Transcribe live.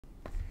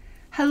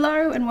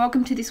Hello and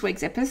welcome to this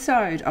week's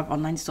episode of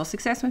Online Store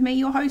Success with me,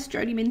 your host,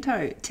 Jody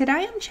Minto.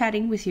 Today I'm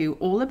chatting with you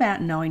all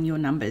about knowing your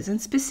numbers and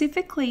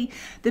specifically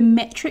the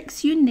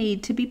metrics you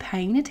need to be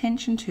paying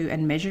attention to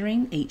and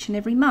measuring each and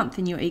every month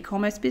in your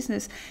e-commerce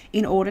business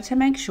in order to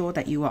make sure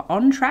that you are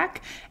on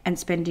track and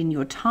spending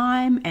your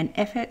time and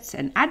efforts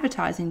and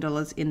advertising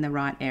dollars in the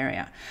right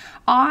area.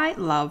 I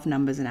love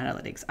numbers and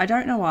analytics. I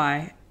don't know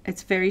why.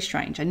 It's very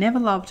strange. I never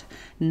loved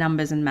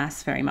numbers and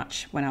maths very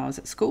much when I was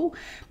at school,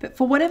 but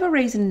for whatever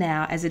reason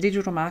now, as a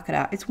digital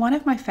marketer, it's one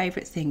of my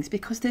favorite things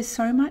because there's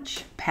so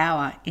much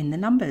power in the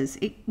numbers.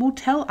 It will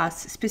tell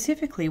us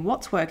specifically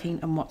what's working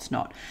and what's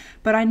not,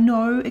 but I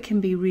know it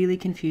can be really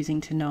confusing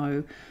to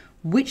know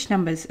which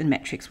numbers and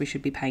metrics we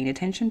should be paying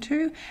attention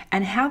to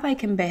and how they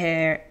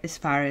compare as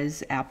far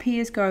as our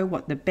peers go,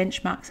 what the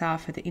benchmarks are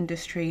for the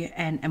industry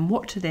and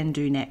what to then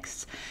do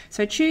next.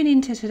 So tune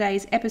into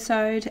today's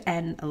episode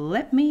and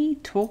let me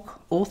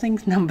talk all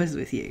things numbers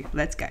with you.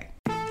 Let's go.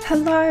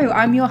 Hello,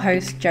 I'm your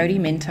host, Jody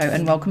Minto,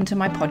 and welcome to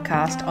my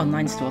podcast,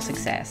 Online Store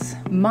Success.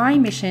 My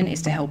mission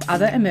is to help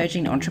other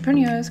emerging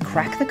entrepreneurs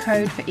crack the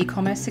code for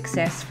e-commerce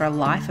success for a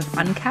life of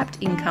uncapped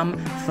income,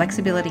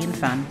 flexibility, and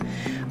fun.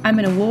 I'm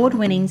an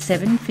award-winning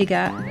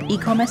 7-figure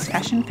e-commerce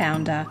fashion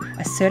founder,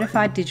 a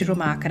certified digital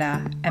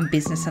marketer, and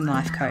business and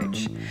life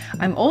coach.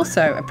 I'm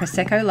also a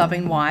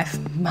Prosecco-loving wife,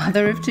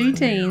 mother of 2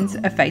 teens,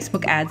 a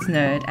Facebook ads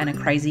nerd, and a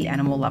crazy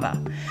animal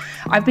lover.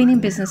 I've been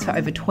in business for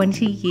over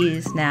 20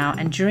 years now,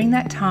 and during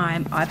that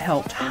time, I've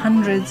helped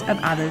hundreds of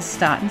others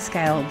start and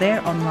scale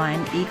their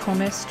online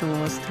e-commerce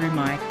stores through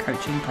my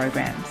coaching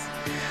programs.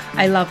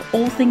 I love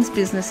all things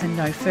business and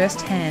know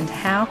firsthand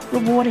how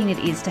rewarding it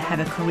is to have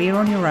a career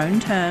on your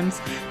own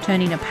terms,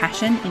 turning a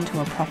passion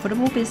into a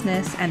profitable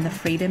business and the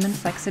freedom and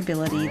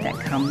flexibility that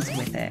comes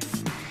with it.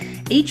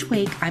 Each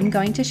week, I'm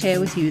going to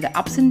share with you the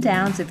ups and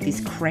downs of this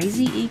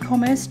crazy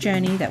e-commerce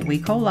journey that we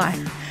call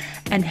life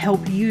and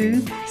help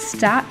you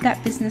start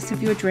that business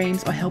of your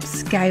dreams or help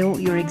scale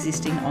your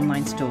existing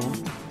online store.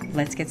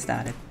 Let's get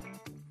started.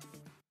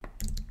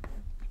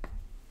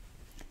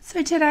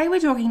 So today we're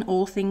talking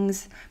all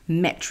things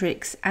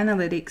metrics,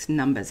 analytics,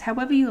 numbers,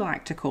 however you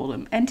like to call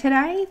them. And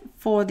today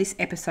for this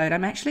episode,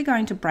 I'm actually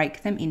going to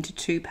break them into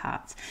 2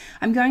 parts.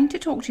 I'm going to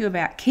talk to you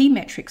about key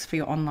metrics for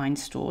your online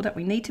store that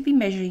we need to be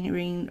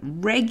measuring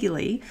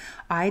regularly,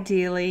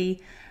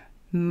 ideally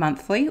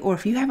monthly, or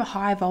if you have a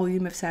high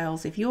volume of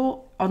sales, if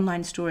your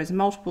online store is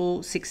multiple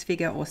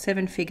 6-figure or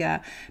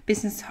 7-figure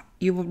business,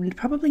 you will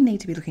probably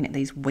need to be looking at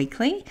these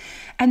weekly.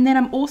 And then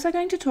I'm also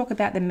going to talk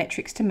about the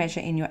metrics to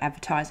measure in your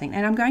advertising.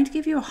 And I'm going to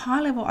give you a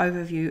high-level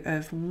overview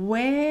of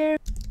where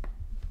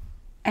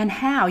and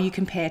how you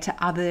compare to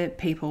other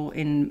people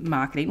in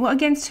marketing. Well,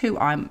 against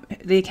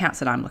the accounts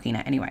that I'm looking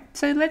at anyway.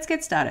 So let's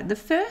get started. The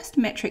first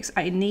metrics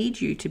I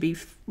need you to be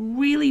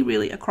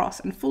really across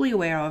and fully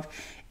aware of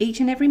each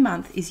and every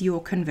month is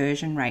your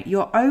conversion rate,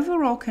 your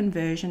overall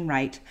conversion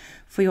rate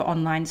for your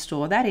online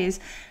store. That is,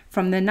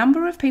 from the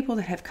number of people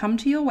that have come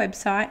to your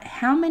website,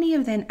 how many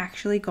have then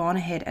actually gone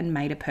ahead and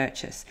made a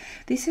purchase.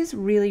 This is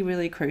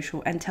really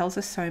crucial and tells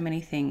us so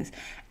many things.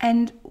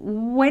 And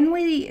when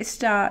we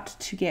start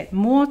to get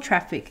more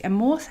traffic and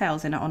more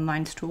sales in our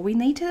online store, we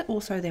need to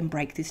also then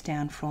break this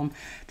down from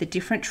the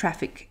different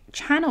traffic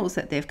channels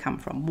that they've come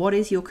from. What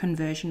is your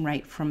conversion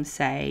rate from,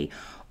 say,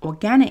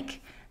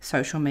 organic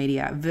social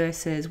media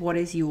versus what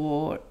is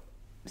your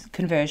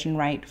conversion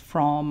rate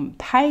from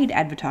paid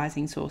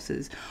advertising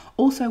sources?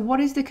 Also, what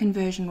is the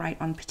conversion rate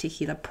on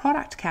particular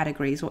product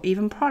categories or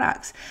even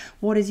products?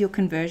 What is your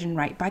conversion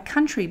rate by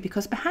country?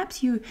 Because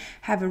perhaps you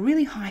have a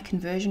really high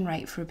conversion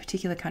rate for a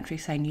particular country,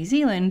 say New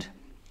Zealand,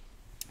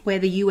 where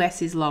the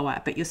US is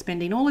lower, but you're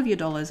spending all of your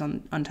dollars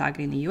on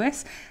targeting the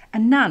US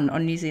and none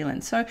on New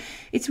Zealand. So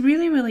it's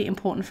really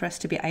important for us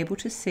to be able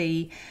to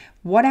see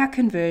what our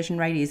conversion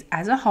rate is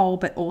as a whole,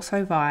 but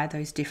also via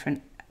those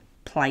different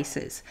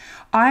places.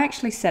 I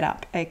actually set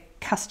up a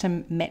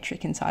custom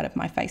metric inside of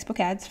my Facebook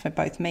ads for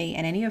both me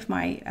and any of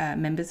my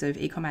members of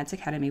eCommerce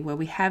Academy, where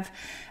we have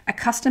a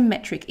custom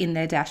metric in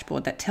their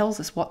dashboard that tells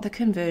us what the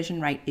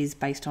conversion rate is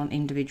based on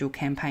individual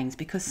campaigns,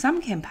 because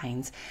some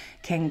campaigns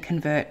can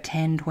convert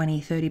 10, 20,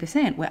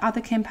 30%, where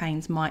other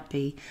campaigns might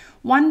be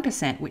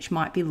 1%, which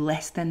might be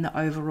less than the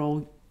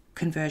overall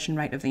conversion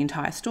rate of the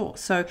entire store.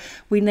 So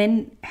we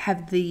then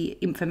have the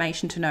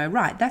information to know,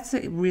 right, that's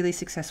a really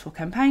successful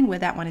campaign where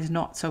that one is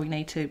not, so we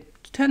need to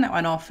turn that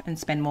one off and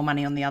spend more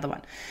money on the other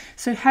one.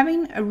 So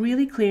having a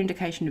really clear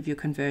indication of your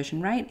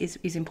conversion rate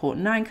is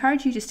important. And I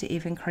encourage you just to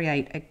even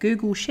create a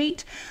Google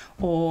Sheet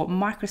or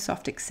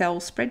Microsoft Excel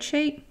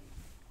spreadsheet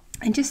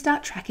and just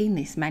start tracking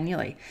this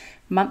manually.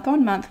 Month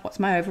on month, what's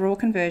my overall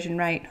conversion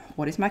rate?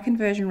 What is my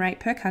conversion rate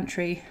per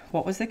country?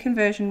 What was the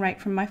conversion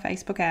rate from my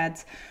Facebook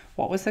ads?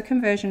 What was the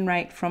conversion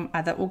rate from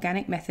other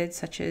organic methods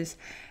such as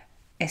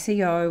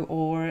SEO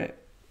or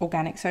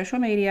organic social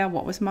media?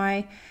 What was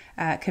my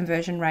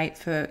conversion rate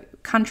for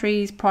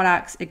countries,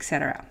 products,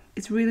 etc.?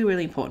 It's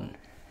really important.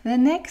 The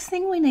next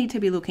thing we need to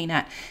be looking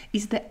at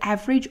is the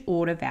average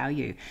order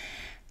value.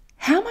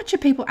 How much are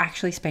people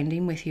actually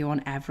spending with you on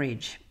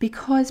average?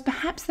 Because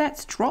perhaps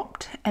that's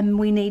dropped and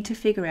we need to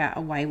figure out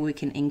a way we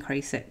can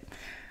increase it.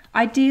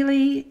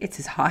 Ideally, it's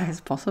as high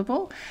as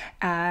possible,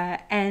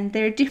 and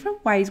there are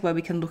different ways where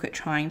we can look at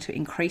trying to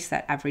increase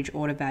that average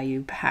order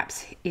value.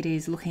 Perhaps it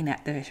is looking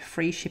at the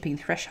free shipping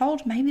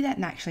threshold. Maybe that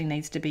actually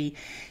needs to be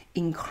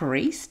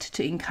increased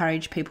to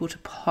encourage people to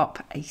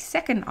pop a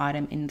second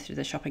item into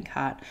the shopping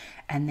cart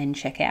and then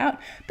check out.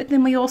 But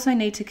then we also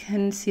need to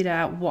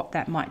consider what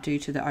that might do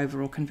to the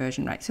overall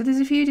conversion rate. So there's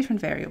a few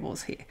different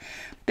variables here.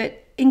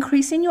 But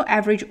increasing your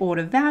average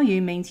order value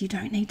means you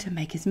don't need to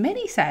make as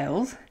many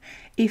sales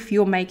if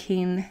you're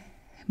making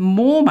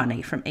more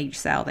money from each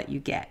sale that you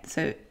get.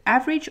 So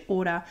average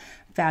order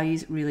value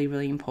is really,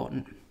 really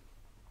important.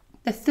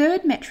 The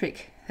third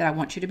metric that I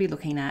want you to be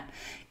looking at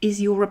is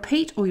your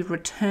repeat or your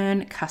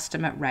return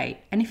customer rate.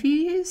 And if you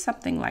use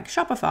something like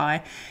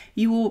Shopify,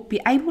 you will be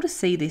able to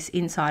see this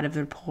inside of the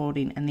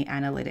reporting and the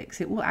analytics.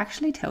 It will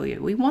actually tell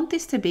you, we want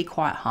this to be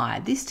quite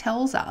high. This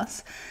tells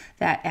us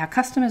that our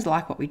customers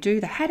like what we do,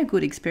 they had a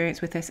good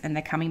experience with us, and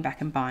they're coming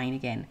back and buying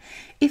again.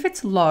 If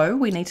it's low,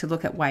 we need to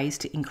look at ways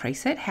to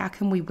increase it. How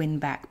can we win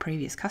back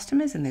previous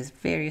customers? And there's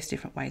various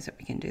different ways that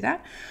we can do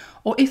that.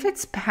 Or if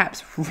it's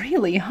perhaps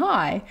really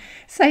high,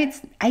 say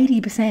it's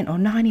 80% or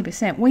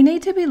 90%, we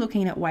need to be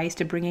looking at ways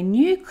to bring in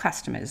new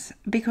customers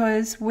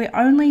because we're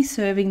only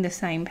serving the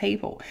same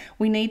people.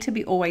 We need to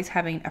be always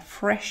having a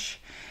fresh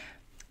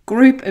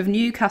group of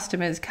new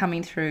customers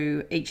coming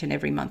through each and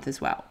every month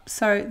as well.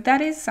 So that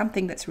is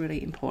something that's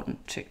really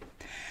important too.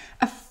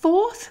 A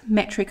fourth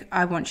metric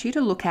I want you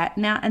to look at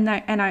now, and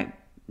I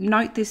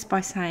note this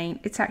by saying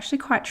it's actually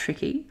quite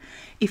tricky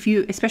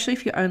especially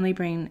if you only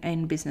been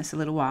in business a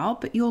little while,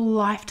 but your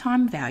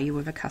lifetime value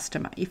of a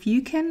customer. If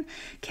you can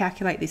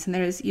calculate this, and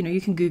there is, you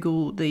can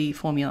Google the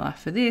formula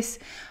for this.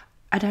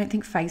 I don't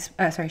think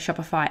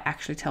Shopify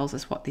actually tells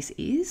us what this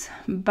is,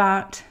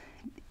 but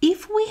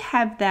if we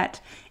have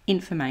that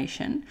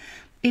information,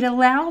 it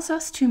allows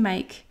us to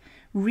make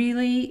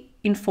really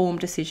informed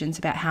decisions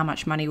about how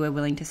much money we're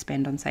willing to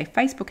spend on, say,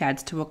 Facebook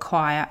ads to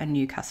acquire a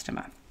new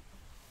customer.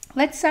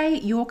 Let's say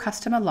your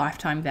customer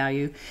lifetime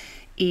value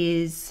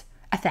is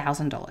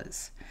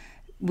 $1,000.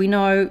 We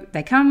know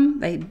they come,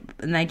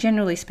 they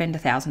generally spend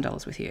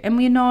 $1,000 with you, and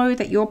we know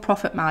that your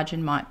profit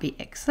margin might be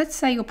X. Let's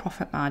say your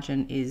profit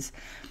margin is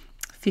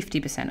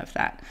 50% of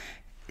that.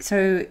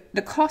 So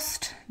the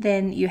cost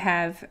then you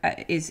have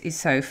is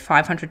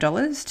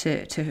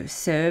 $500 to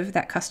serve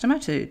that customer,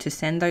 to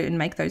send those and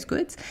make those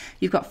goods.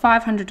 You've got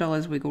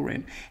 $500 wiggle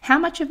room. How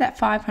much of that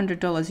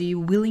 $500 are you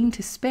willing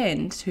to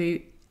spend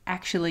to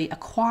actually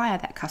acquire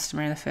that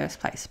customer in the first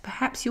place?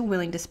 Perhaps you're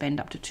willing to spend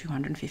up to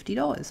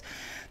 $250.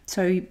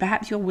 So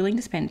perhaps you're willing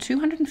to spend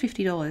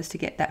 $250 to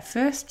get that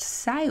first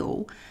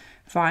sale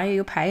via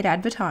your paid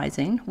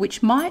advertising,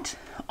 which might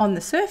on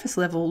the surface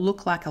level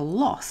look like a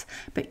loss.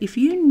 But if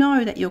you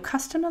know that your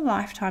customer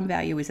lifetime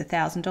value is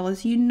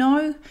 $1,000, you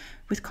know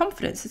with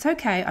confidence, it's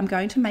okay, I'm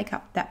going to make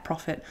up that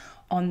profit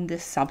on the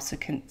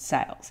subsequent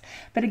sales.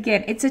 But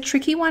again, it's a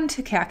tricky one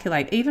to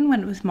calculate. Even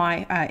when it was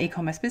my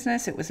e-commerce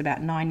business, it was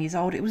about 9 years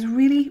old. It was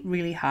really,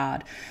 really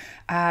hard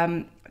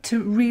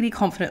to really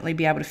confidently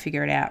be able to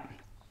figure it out.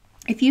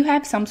 If you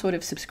have some sort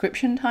of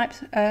subscription type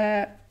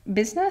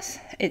business,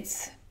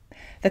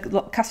 the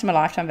customer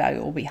lifetime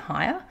value will be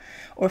higher.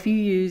 Or if you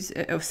use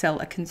or sell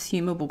a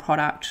consumable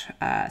product,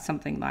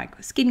 something like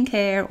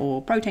skincare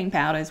or protein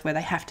powders where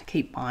they have to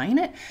keep buying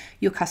it,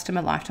 your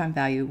customer lifetime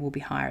value will be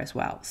higher as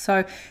well.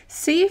 So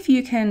see if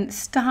you can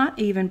start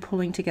even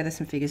pulling together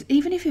some figures,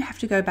 even if you have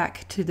to go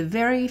back to the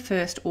very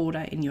first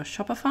order in your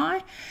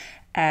Shopify,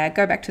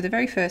 go back to the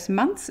very first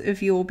months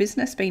of your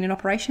business being in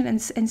operation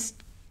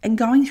and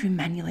going through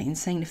manually and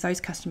seeing if those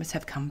customers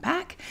have come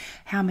back,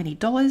 how many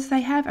dollars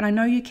they have. And I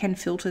know you can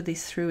filter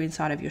this through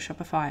inside of your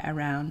Shopify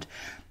around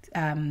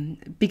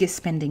biggest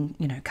spending,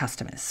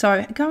 customers.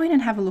 So go in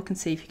and have a look and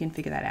see if you can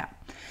figure that out.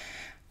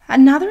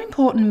 Another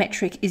important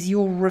metric is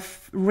your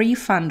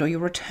refund or your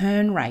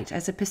return rate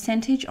as a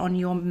percentage on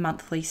your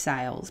monthly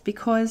sales,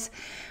 because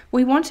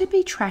we want to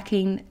be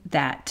tracking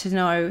that to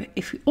know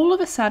if all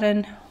of a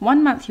sudden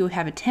 1 month you'll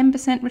have a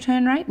 10%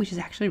 return rate, which is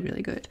actually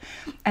really good.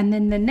 And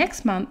then the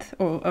next month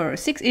or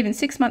even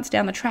 6 months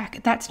down the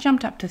track, that's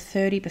jumped up to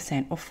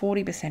 30% or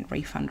 40%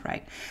 refund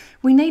rate.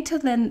 We need to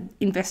then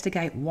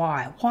investigate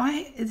why.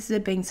 Why is there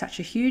being such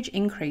a huge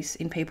increase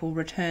in people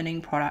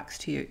returning products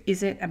to you?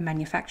 Is it a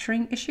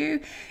manufacturing issue?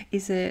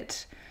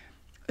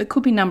 It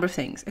could be a number of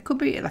things. It could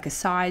be like a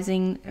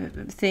sizing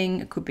thing.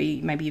 It could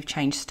be maybe you've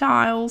changed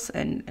styles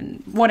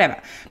and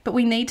whatever. But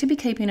we need to be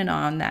keeping an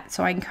eye on that.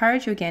 So I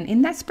encourage you again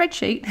in that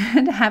spreadsheet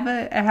to have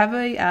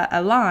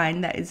a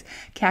line that is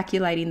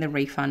calculating the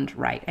refund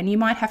rate. And you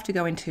might have to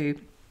go into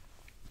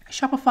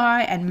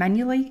Shopify and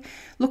manually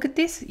look at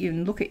this. You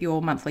can look at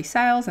your monthly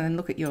sales and then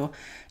look at your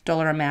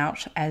dollar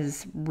amount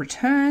as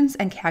returns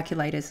and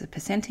calculate as a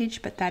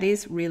percentage. But that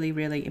is really,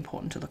 really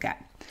important to look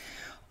at.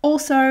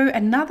 Also,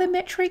 another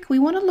metric, we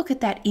want to look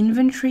at that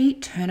inventory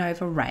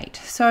turnover rate.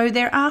 So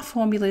there are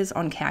formulas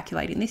on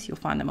calculating this. You'll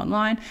find them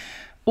online.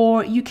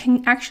 Or you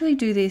can actually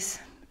do this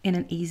in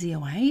an easier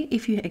way.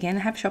 If you, again,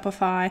 have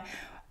Shopify,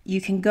 you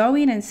can go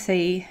in and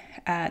see,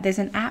 there's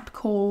an app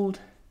called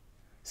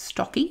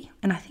Stocky,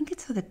 and I think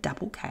it's with a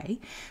double K.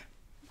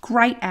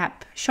 Great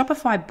app.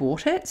 Shopify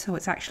bought it, so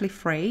it's actually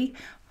free.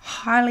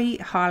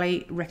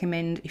 Highly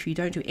recommend, if you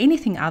don't do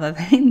anything other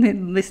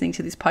than listening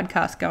to this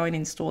podcast, go and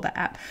install the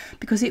app,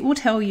 because it will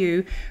tell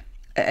you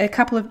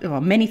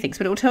many things,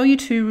 but it will tell you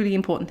two really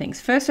important things.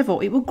 First of all,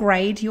 it will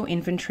grade your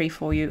inventory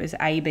for you as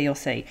A, B, or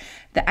C.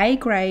 The A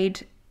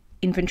grade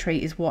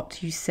inventory is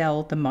what you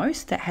sell the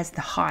most, that has the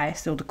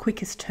highest or the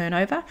quickest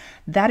turnover.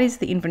 That is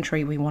the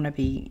inventory we want to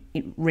be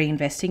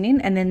reinvesting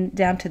in. And then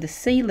down to the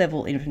C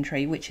level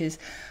inventory, which is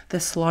the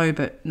slow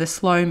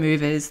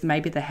movers.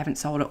 Maybe they haven't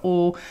sold at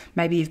all.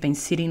 Maybe you've been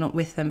sitting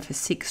with them for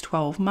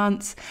 6-12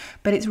 months.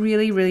 But it's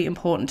really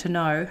important to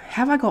know,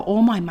 have I got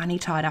all my money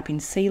tied up in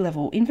C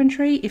level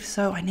inventory? If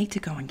so, I need to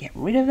go and get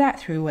rid of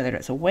that through whether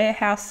it's a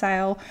warehouse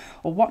sale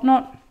or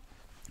whatnot.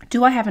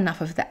 Do I have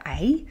enough of the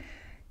A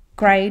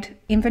grade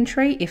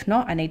inventory? If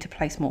not, I need to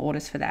place more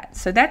orders for that.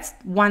 So that's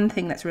one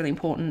thing that's really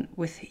important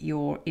with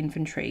your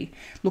inventory,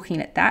 looking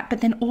at that,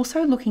 but then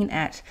also looking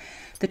at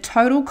the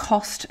total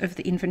cost of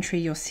the inventory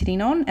you're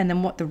sitting on, and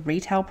then what the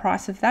retail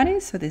price of that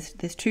is. So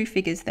there's two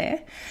figures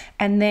there.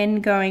 And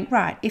then going,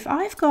 right, if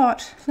I've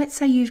got, let's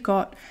say you've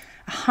got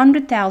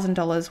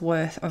 $100,000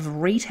 worth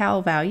of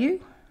retail value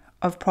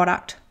of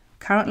product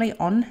currently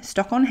on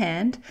stock on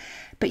hand,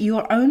 but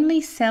you're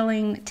only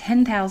selling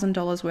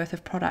 $10,000 worth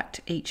of product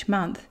each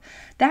month,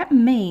 that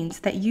means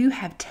that you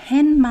have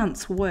 10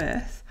 months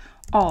worth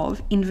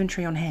of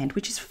inventory on hand,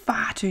 which is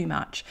far too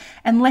much,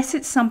 unless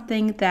it's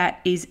something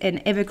that is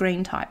an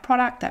evergreen type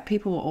product that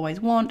people will always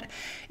want.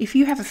 If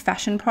you have a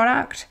fashion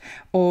product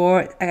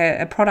or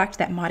a product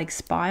that might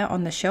expire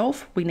on the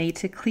shelf, we need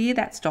to clear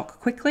that stock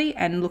quickly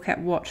and look at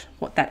what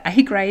that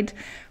A grade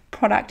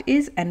product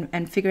is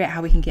and figure out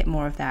how we can get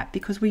more of that,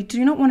 because we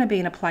do not want to be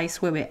in a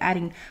place where we're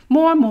adding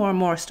more and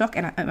more stock.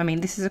 And I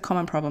mean, this is a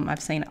common problem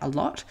I've seen a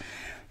lot.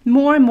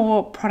 More and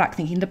more product,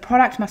 thinking the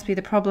product must be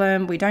the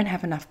problem. We don't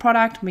have enough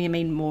product. We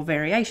need more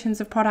variations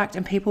of product,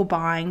 and people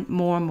buying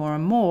more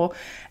and more.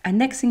 And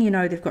next thing you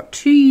know, they've got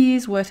 2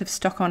 years worth of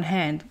stock on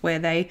hand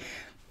where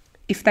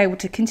if they were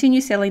to continue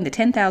selling the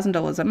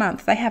 $10,000 a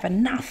month, they have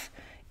enough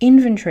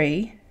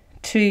inventory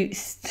to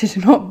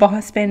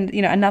not spend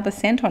another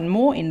cent on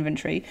more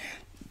inventory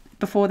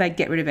before they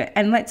get rid of it.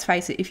 And let's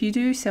face it, if you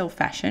do sell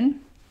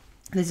fashion,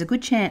 there's a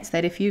good chance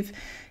that if you're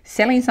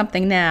selling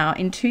something now,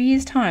 in 2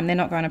 years' time, they're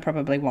not going to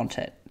probably want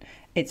it.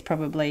 It's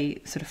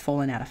probably sort of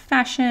fallen out of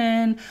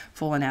fashion,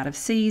 fallen out of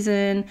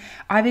season.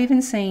 I've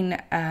even seen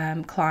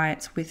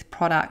clients with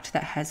product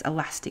that has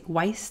elastic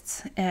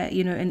waists,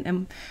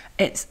 and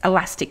it's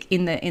elastic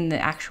in the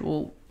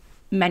actual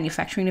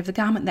manufacturing of the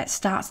garment that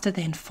starts to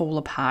then fall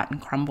apart and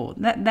crumble.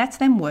 That's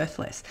then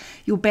worthless.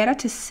 You're better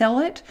to sell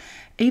it,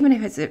 even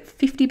if it's at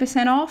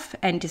 50% off,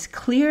 and just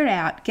clear it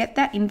out, get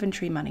that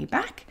inventory money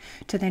back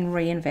to then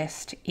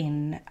reinvest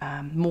in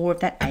more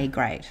of that A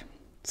grade.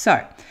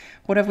 So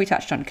what have we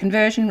touched on?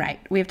 Conversion rate.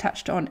 We've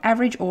touched on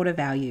average order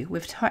value.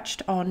 We've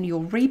touched on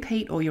your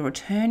repeat or your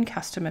return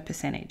customer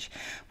percentage.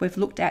 We've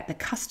looked at the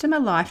customer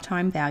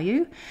lifetime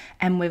value,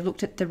 and we've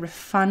looked at the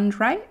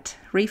refund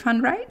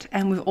rate,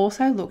 and we've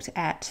also looked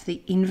at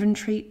the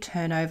inventory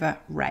turnover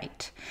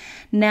rate.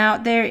 Now,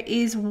 there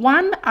is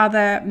one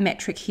other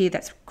metric here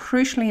that's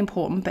crucially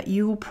important, but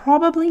you will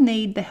probably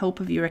need the help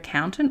of your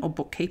accountant or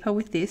bookkeeper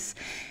with this.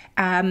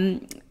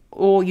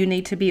 Or you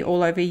need to be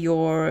all over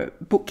your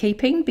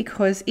bookkeeping,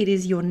 because it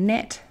is your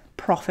net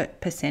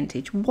profit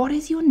percentage. What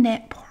is your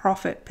net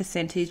profit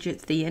percentage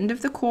at the end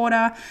of the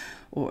quarter,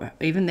 or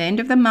even the end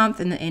of the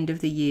month and the end of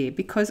the year?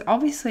 Because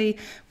obviously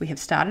we have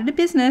started a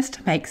business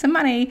to make some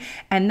money,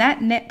 and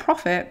that net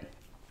profit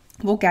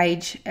will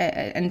gauge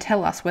and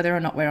tell us whether or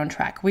not we're on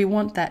track. We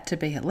want that to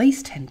be at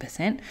least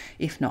 10%,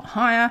 if not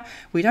higher.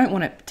 We don't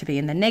want it to be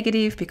in the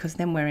negative, because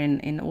then we're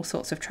in all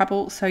sorts of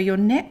trouble. So your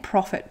net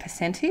profit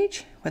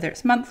percentage, whether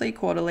it's monthly,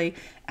 quarterly,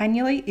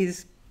 annually,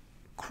 is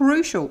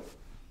crucial.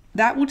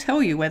 That will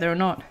tell you whether or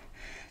not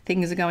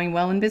things are going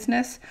well in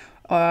business.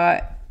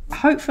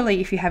 Hopefully,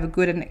 if you have a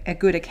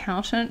good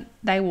accountant,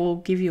 they will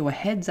give you a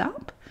heads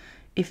up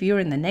if you're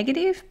in the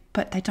negative,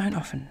 but they don't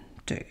often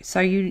do. So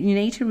you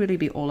need to really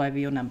be all over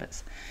your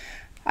numbers.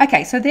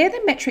 Okay, so they're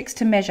the metrics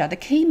to measure, the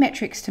key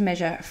metrics to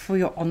measure for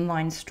your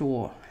online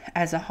store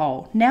as a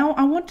whole. Now,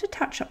 I want to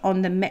touch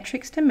on the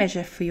metrics to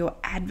measure for your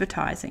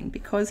advertising,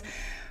 because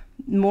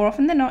more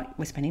often than not,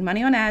 we're spending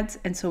money on ads,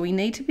 and so we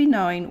need to be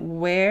knowing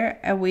where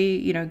are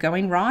we,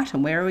 going right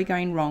and where are we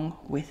going wrong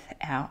with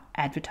our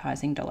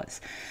advertising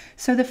dollars.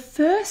 So the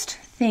first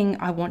thing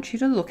I want you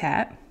to look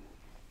at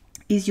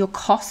is your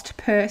cost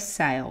per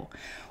sale,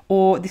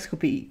 or this could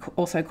be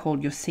also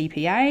called your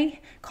CPA,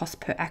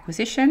 cost per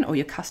acquisition, or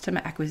your customer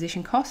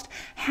acquisition cost.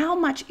 How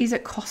much is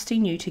it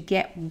costing you to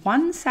get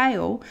one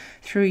sale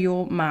through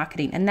your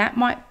marketing? And that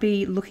might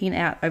be looking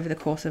out over the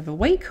course of a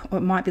week, or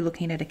it might be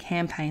looking at a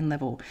campaign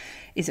level.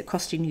 Is it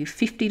costing you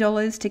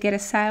 $50 to get a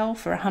sale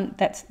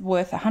that's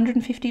worth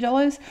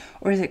 $150,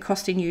 or is it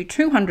costing you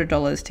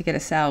 $200 to get a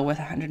sale worth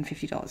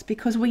 $150?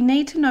 Because we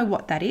need to know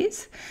what that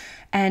is,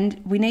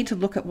 and we need to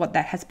look at what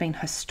that has been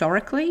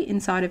historically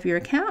inside of your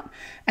account,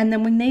 and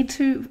then we need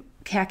to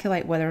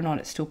calculate whether or not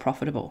it's still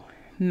profitable.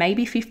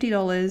 Maybe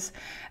 $50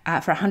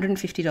 for a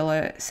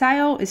 $150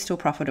 sale is still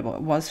profitable.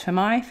 It was for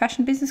my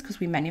fashion business because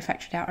we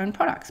manufactured our own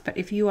products. But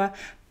if you are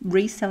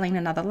reselling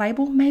another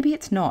label, maybe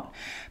it's not.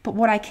 But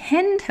what I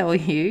can tell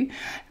you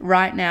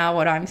right now,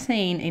 what I'm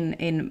seeing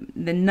in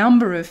the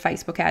number of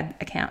Facebook ad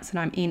accounts that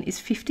I'm in, is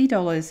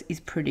 $50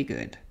 is pretty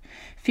good.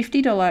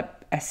 $50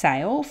 a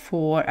sale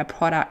for a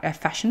product, a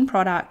fashion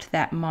product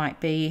that might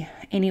be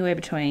anywhere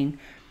between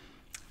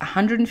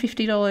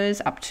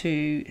 $150 up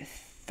to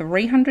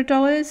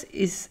 $300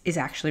 is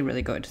actually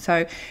really good.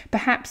 So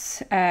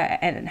perhaps,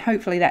 and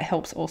hopefully that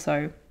helps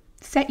also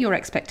set your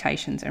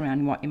expectations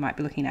around what you might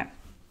be looking at.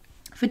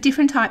 For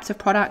different types of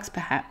products,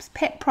 perhaps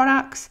pet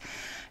products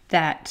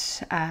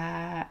that,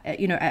 at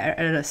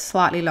a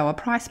slightly lower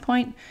price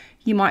point,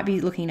 you might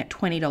be looking at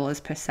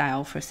 $20 per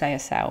sale for, say, a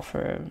sale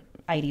for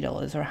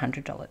 $80 or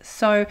 $100.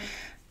 So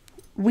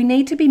we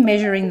need to be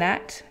measuring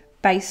that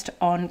based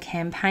on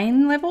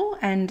campaign level,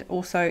 and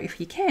also, if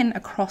you can,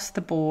 across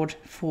the board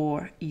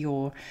for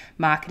your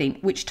marketing,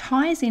 which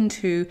ties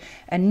into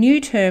a new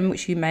term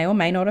which you may or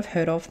may not have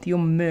heard of, your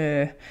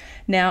MER.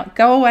 Now,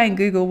 go away and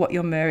Google what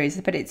your MER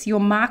is, but it's your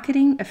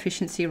marketing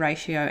efficiency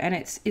ratio, and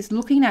it's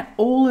looking at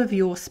all of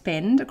your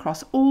spend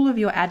across all of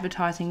your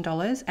advertising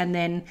dollars, and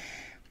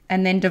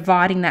then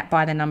dividing that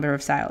by the number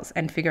of sales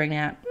and figuring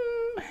out,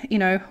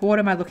 what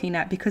am I looking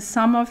at? Because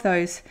some of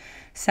those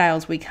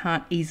sales we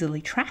can't easily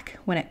track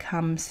when it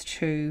comes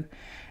to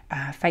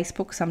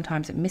Facebook.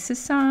 Sometimes it misses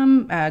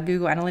some,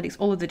 Google Analytics,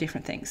 all of the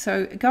different things.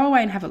 So go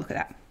away and have a look at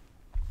that.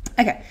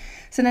 Okay,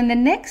 so then the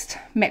next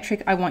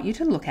metric I want you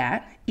to look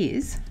at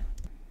is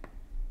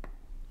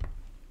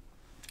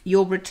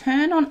your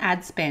return on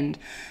ad spend.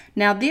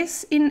 Now,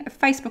 this in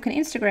Facebook and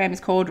Instagram is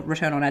called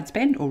return on ad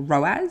spend, or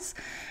ROAS.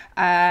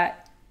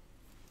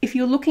 If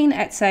you're looking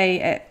at,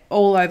 say,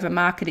 all over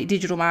marketing,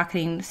 digital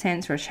marketing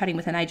sense, or chatting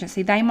with an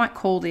agency, they might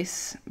call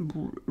this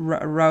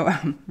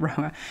return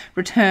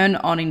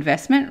on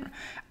investment,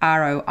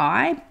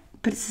 ROI,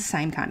 but it's the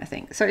same kind of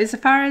thing. So as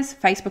far as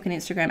Facebook and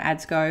Instagram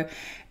ads go,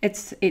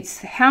 it's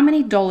how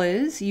many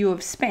dollars you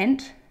have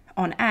spent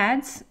on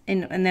ads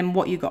and then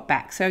what you got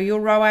back. So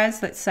your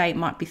ROAS, let's say, it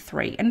might be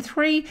 3, and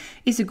 3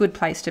 is a good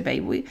place to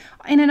be.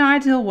 In an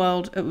ideal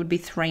world, it would be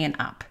 3 and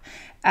up.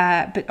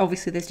 But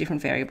obviously there's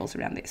different variables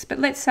around this. But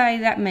let's say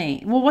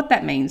what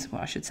that means,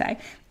 I should say,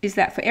 is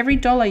that for every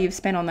dollar you've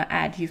spent on the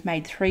ad, you've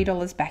made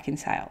 $3 back in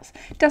sales.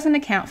 It doesn't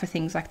account for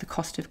things like the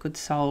cost of goods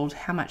sold,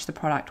 how much the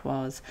product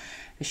was,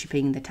 the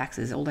shipping, the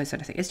taxes, all those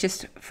sort of things. It's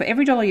just for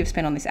every dollar you've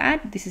spent on this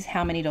ad, this is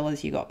how many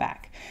dollars you got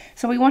back.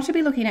 So we want to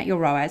be looking at your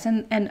ROAS,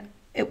 and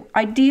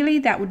ideally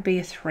that would be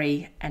a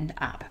 3 and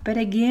up. But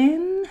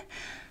again,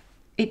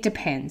 it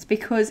depends,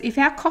 because if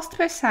our cost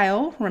per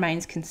sale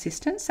remains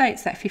consistent, say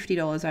it's that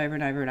 $50 over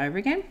and over and over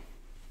again,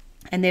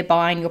 and they're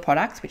buying your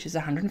products, which is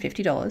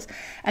 $150,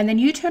 and then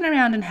you turn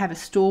around and have a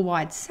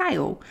store-wide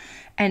sale,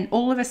 and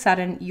all of a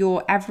sudden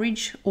your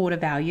average order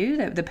value,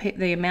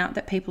 the amount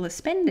that people are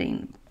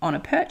spending on a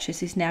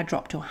purchase, is now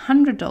dropped to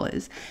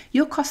 $100,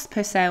 your cost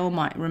per sale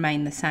might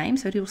remain the same.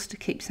 So it'll still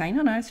keep saying,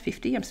 oh no, it's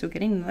 $50, I'm still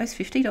getting those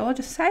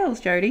 $50 sales,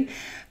 Jody.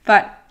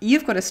 But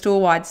you've got a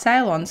store-wide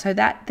sale on, so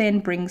that then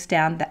brings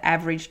down the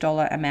average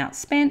dollar amount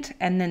spent,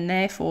 and then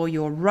therefore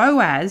your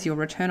ROAS, your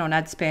return on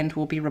ad spend,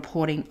 will be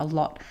reporting a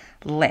lot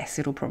less.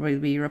 It'll probably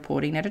be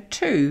reporting at a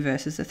 2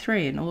 versus a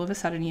 3, and all of a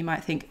sudden you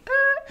might think,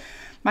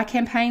 my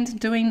campaign's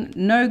doing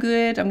no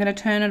good, I'm going to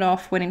turn it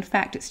off, when in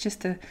fact it's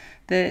just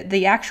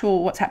the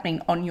actual what's happening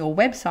on your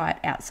website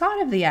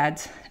outside of the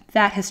ads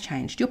that has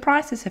changed. Your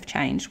prices have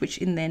changed, which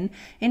in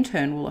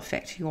turn will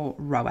affect your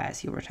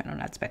ROAS, your return on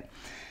ad spend.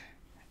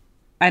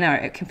 I know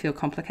it can feel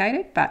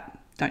complicated, but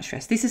don't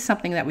stress. This is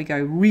something that we go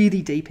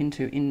really deep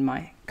into in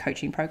my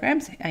coaching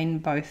programs, in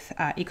both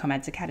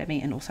eCommerce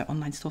Academy and also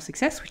Online Store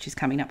Success, which is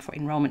coming up for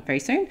enrollment very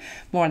soon.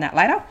 More on that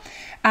later.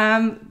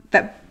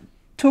 But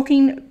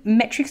talking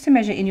metrics to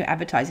measure in your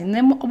advertising.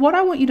 Then what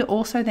I want you to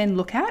also then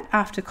look at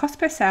after cost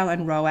per sale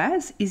and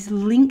ROAS is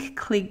link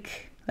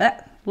click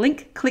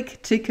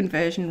to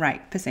conversion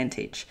rate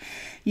percentage.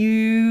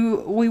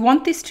 We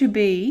want this to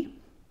be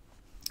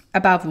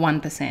above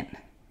 1%.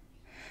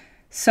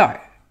 So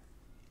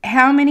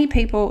how many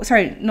people,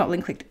 sorry, not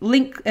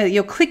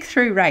your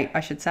click-through rate, I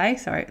should say.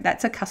 Sorry,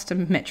 that's a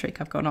custom metric.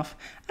 I've gone off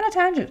on a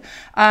tangent.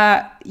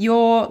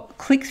 Your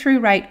click-through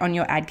rate on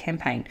your ad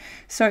campaign.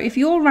 So if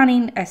you're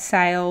running a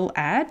sale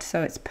ad,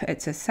 so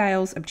it's a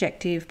sales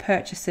objective,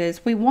 purchases,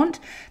 we want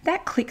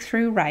that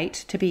click-through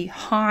rate to be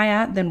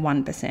higher than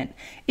 1%.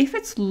 If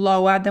it's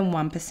lower than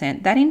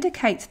 1%, that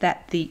indicates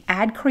that the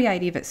ad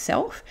creative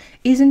itself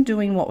isn't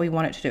doing what we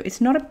want it to do.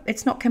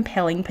 It's not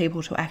compelling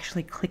people to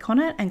actually click on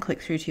it and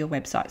click through to your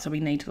website. So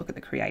we need to look at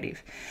the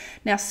creative.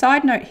 Now,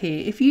 side note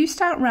here, if you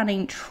start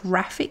running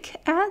traffic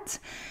ads,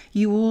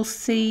 you will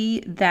see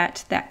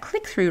that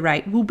click-through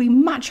rate will be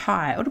much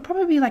higher. It'll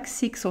probably be like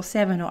 6 or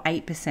 7 or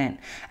 8%.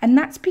 And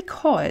that's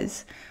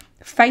because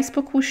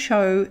Facebook will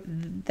show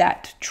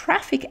that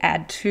traffic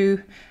ad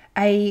to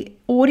a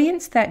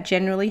audience that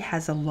generally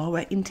has a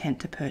lower intent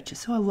to purchase,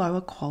 so a lower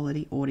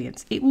quality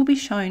audience. It will be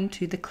shown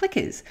to the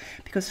clickers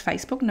because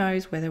Facebook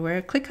knows whether we're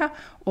a clicker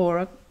or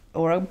a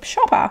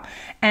shopper.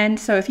 And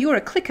so if you're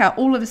a clicker,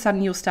 all of a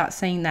sudden you'll start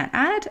seeing that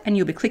ad and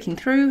you'll be clicking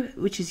through,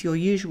 which is your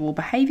usual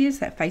behaviors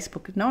that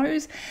Facebook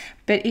knows,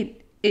 but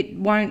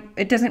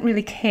it doesn't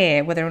really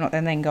care whether or not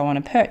they then go on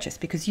and purchase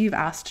because you've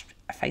asked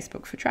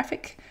Facebook for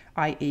traffic,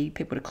 i.e.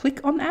 people to click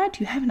on the ad.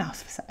 You haven't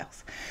asked for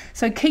sales.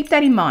 So keep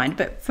that in mind.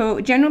 But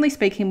for generally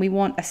speaking, we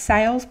want a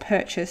sales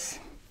purchase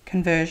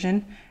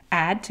conversion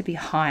ad to be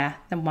higher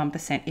than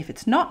 1%. If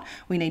it's not,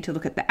 we need to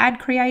look at the ad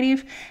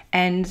creative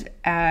and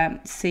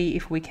see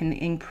if we can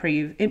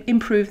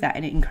improve that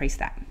and increase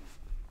that.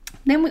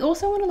 Then we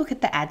also want to look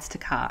at the ads to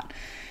cart.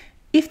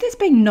 If there's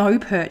been no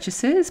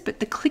purchases,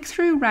 but the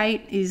click-through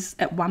rate is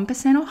at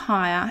 1% or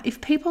higher, if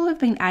people have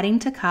been adding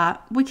to cart,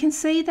 we can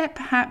see that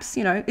perhaps,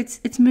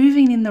 it's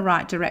moving in the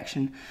right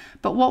direction.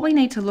 But what we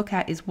need to look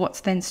at is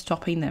what's then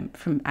stopping them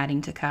from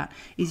adding to cart.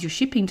 Is your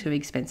shipping too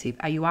expensive?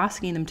 Are you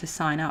asking them to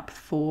sign up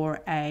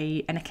for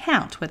an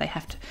account where they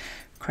have to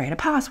create a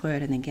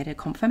password and then get a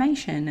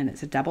confirmation and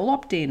it's a double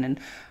opt-in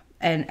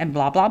and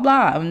blah, blah,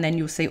 blah. And then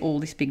you'll see all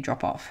this big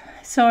drop off.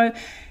 So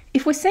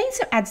if we're seeing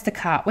some ads to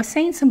cart, we're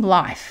seeing some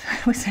life.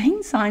 We're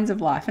seeing signs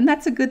of life, and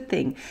that's a good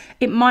thing.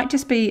 It might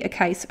just be a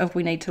case of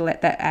we need to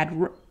let that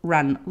ad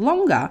run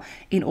longer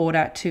in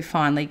order to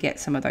finally get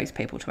some of those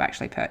people to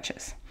actually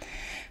purchase.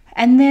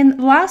 And then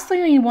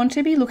lastly, we want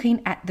to be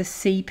looking at the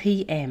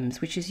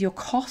CPMs, which is your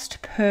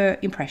cost per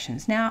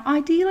impressions. Now,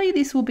 ideally,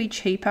 this will be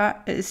cheaper,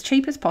 as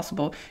cheap as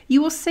possible.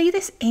 You will see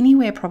this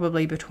anywhere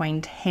probably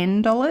between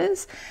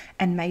 $10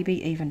 and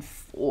maybe even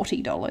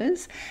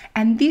 $40.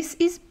 And this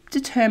is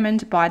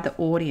determined by the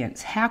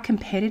audience, how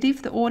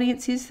competitive the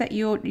audience is that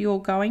you're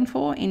going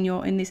for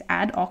in this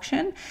ad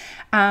auction,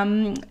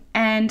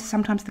 and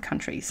sometimes the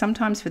country.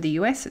 Sometimes for the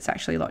US, it's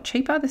actually a lot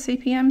cheaper, the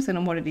CPMs,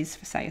 than what it is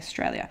for, say,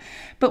 Australia.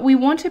 But we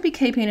want to be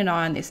keeping an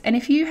eye on this. And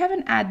if you have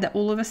an ad that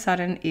all of a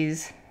sudden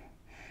is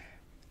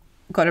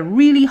got a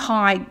really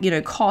high,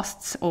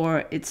 costs,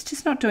 or it's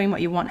just not doing what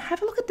you want,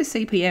 have a look at the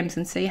CPMs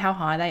and see how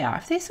high they are.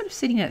 If they're sort of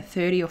sitting at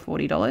 $30 or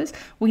 $40,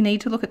 we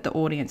need to look at the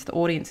audience. The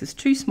audience is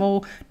too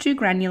small, too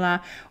granular,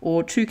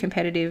 or too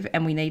competitive,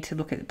 and we need to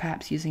look at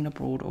perhaps using a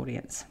broad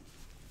audience.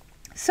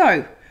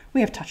 So we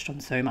have touched on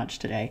so much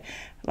today.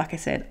 Like I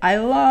said, I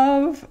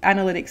love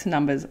analytics and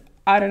numbers.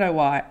 I don't know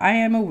why. I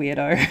am a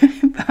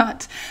weirdo,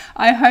 but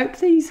I hope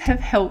these have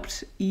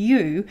helped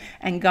you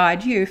and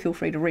guide you. Feel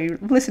free to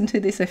listen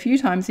to this a few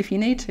times if you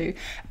need to.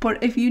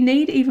 But if you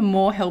need even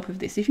more help with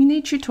this, if you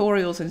need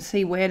tutorials and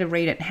see where to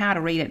read it,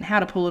 and how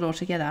to pull it all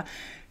together,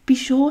 be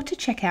sure to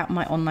check out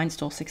my Online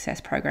Store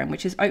Success program,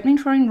 which is opening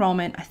for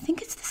enrollment. I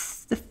think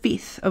it's the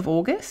 5th of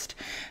August.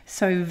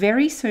 So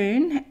very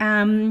soon,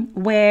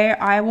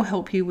 where I will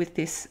help you with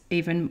this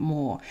even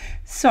more.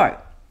 So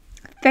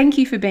thank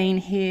you for being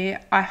here.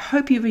 I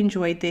hope you've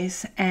enjoyed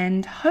this,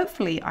 and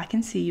hopefully I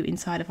can see you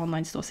inside of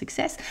Online Store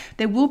Success.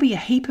 There will be a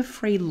heap of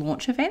free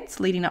launch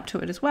events leading up to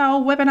it as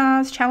well,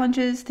 webinars,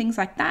 challenges, things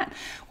like that,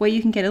 where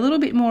you can get a little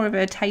bit more of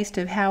a taste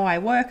of how I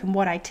work and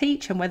what I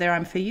teach and whether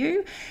I'm for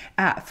you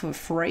for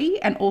free,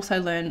 and also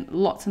learn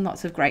lots and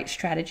lots of great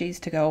strategies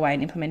to go away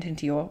and implement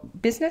into your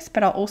business.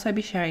 But I'll also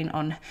be sharing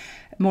on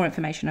more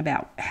information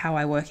about how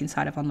I work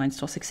inside of Online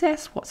Store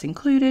Success, what's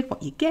included,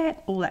 what you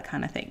get, all that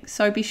kind of thing.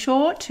 So be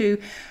sure to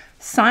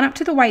sign up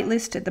to the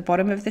waitlist at the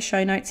bottom of the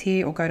show notes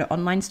here, or go to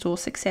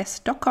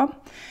onlinestoresuccess.com,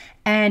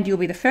 and you'll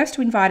be the first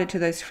invited to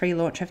those free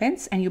launch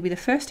events, and you'll be the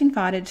first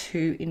invited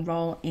to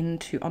enroll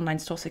into Online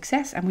Store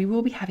Success, and we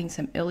will be having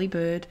some early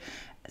bird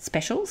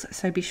specials,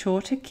 so be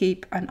sure to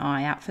keep an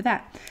eye out for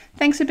that.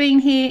 Thanks for being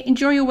here.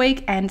 Enjoy your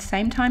week, and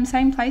same time,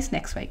 same place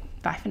next week.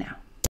 Bye for now.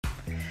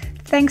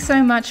 Thanks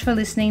so much for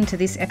listening to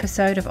this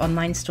episode of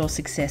Online Store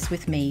Success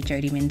with me,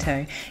 Jody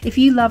Minto. If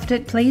you loved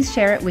it, please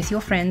share it with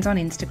your friends on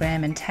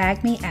Instagram and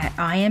tag me at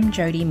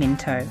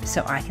 @IamJodyMinto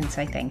so I can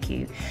say thank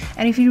you.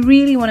 And if you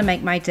really want to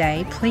make my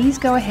day, please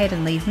go ahead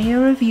and leave me a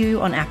review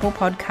on Apple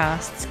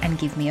Podcasts and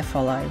give me a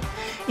follow.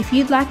 If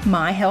you'd like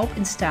my help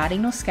in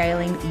starting or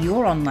scaling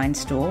your online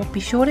store, be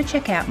sure to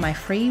check out my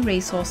free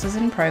resources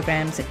and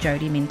programs at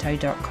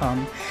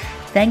jodyminto.com.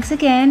 Thanks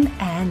again,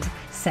 and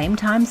same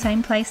time,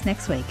 same place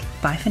next week.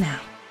 Bye for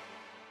now.